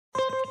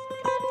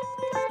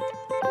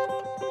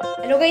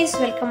Hello guys,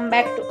 welcome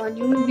back to a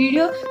new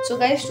video. So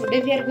guys, today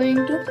we are going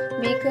to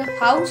make a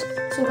house.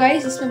 So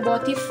guys, इसमें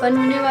बहुत ही fun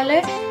होने वाला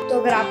है. तो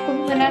अगर आपको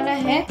भी बनाना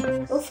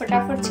है तो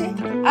फटाफट से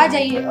आ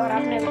जाइए. और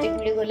आपने अभी तक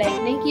वीडियो को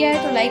लाइक नहीं किया है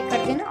तो लाइक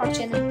कर देना और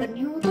चैनल पर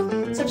न्यू हो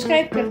तो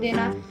सब्सक्राइब कर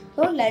देना.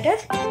 तो लेट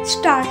अस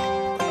स्टार्ट.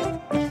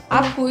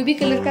 आप कोई भी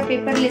कलर का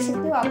पेपर ले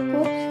सकते हो. आपको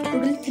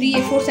टोटल 3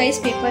 A4 साइज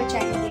पेपर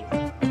चाहिए.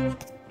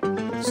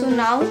 So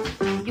now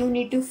you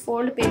need to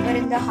fold paper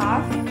in the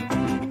half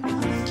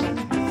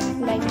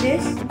like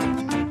this,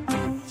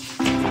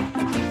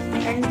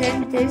 and then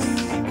this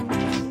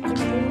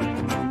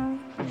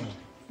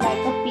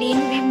like a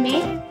plane we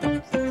make.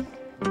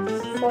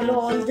 Follow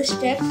all the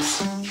steps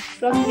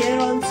from here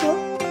also.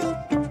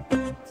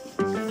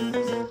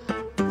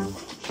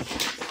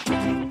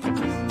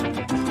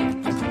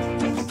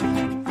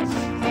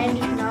 And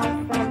now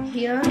from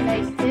here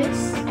like this.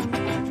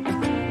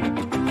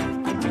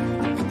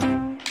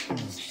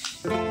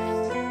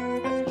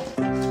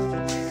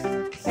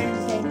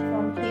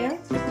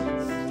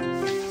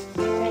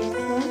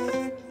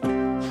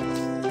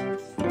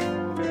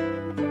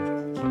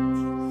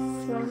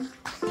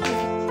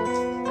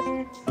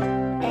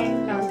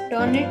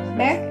 Turn it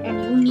back, and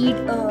you need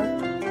a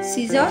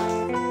scissor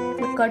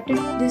to cut it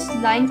this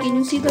line. Can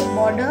you see the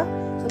border?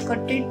 So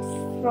cut it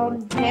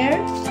from here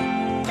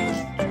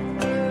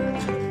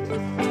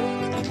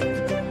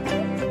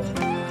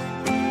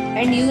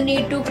and you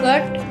need to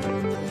cut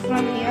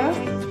from here.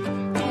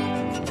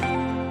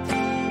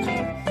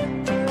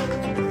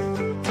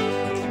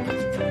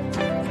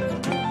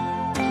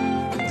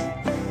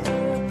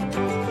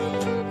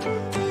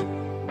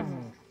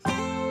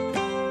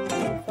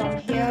 From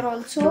here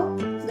also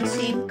the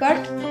same cut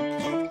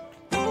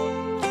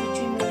which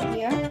we made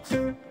here.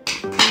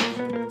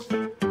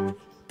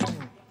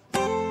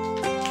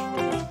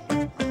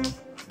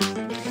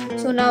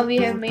 So now we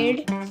have made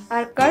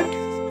our cut.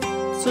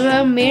 So we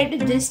have made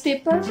this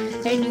paper,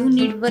 and you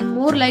need one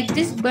more like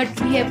this, but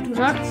we have to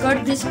not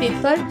cut this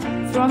paper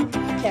from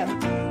here.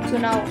 So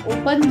now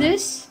open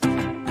this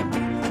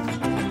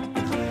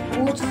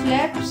both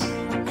flaps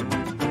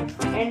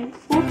and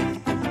put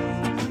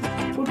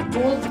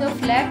both the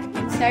flaps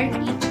inside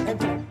each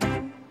other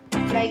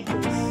like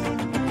this,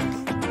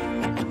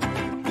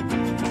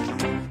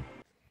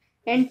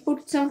 and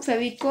put some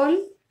Fevicol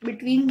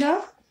between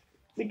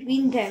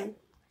them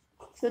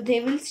so they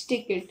will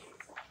stick it.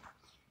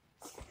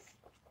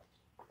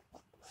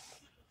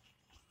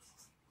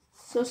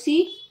 So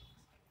see,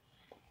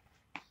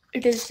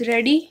 it is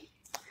ready,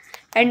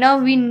 and now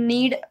we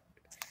need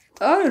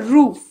a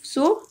roof.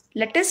 So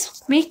let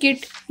us make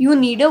it. You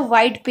need a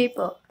white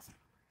paper.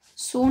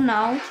 So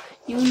now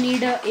you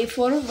need a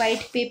A4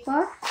 white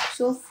paper.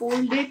 So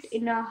fold it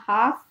in a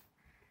half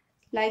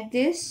like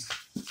this,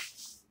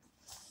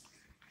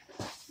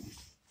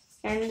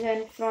 and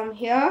then from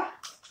here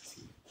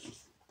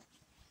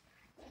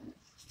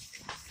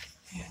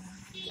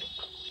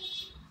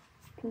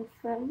to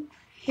from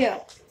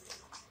here.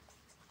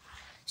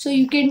 So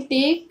you can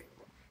take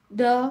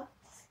the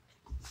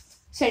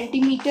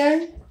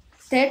centimeter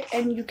that,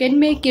 and you can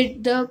make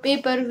it the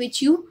paper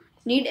which you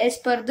need as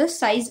per the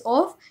size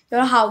of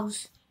your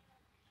house.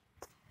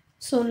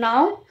 So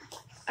now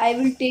I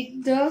will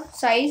take the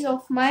size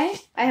of my,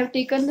 I have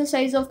taken the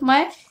size of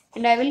my,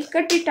 and I will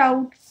cut it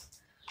out.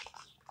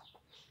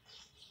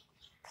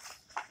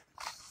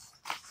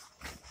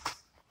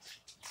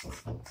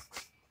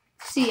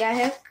 See, I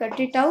have cut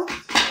it out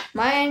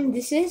my, and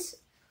this is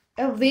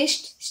a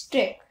waist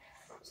stick.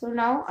 So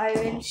now I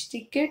will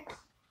stick it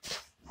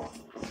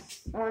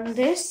on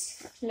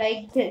this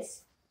like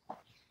this.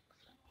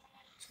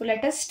 So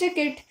let us stick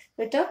it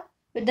with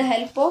the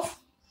help of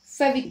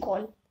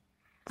Fevicol.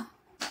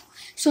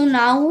 So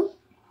now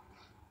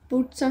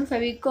put some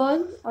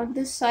Fevicol on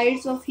the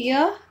sides of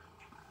here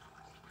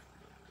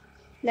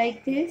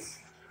like this,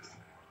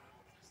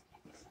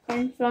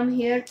 and from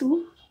here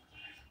to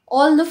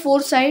all the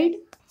 4 sides.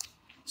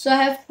 So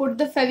I have put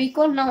the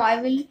Fevicol. Now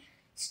I will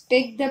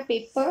stick the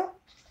paper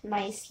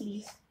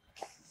nicely.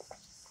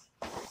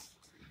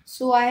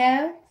 So I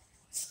have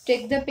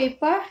stick the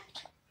paper.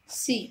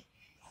 See,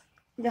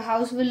 the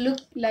house will look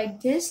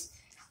like this.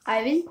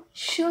 I will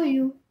show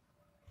you.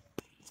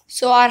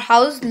 So our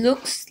house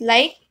looks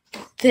like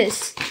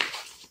this.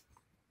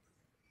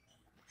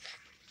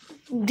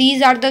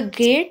 These are the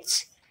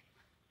gates.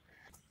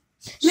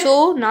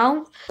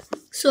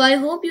 So I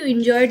hope you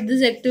enjoyed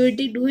this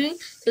activity doing.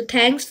 So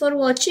thanks for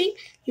watching.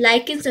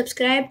 Like and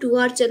subscribe to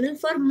our channel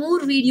for more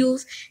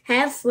videos.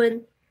 Have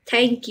fun.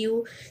 Thank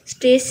you.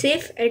 Stay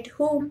safe at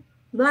home.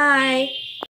 Bye.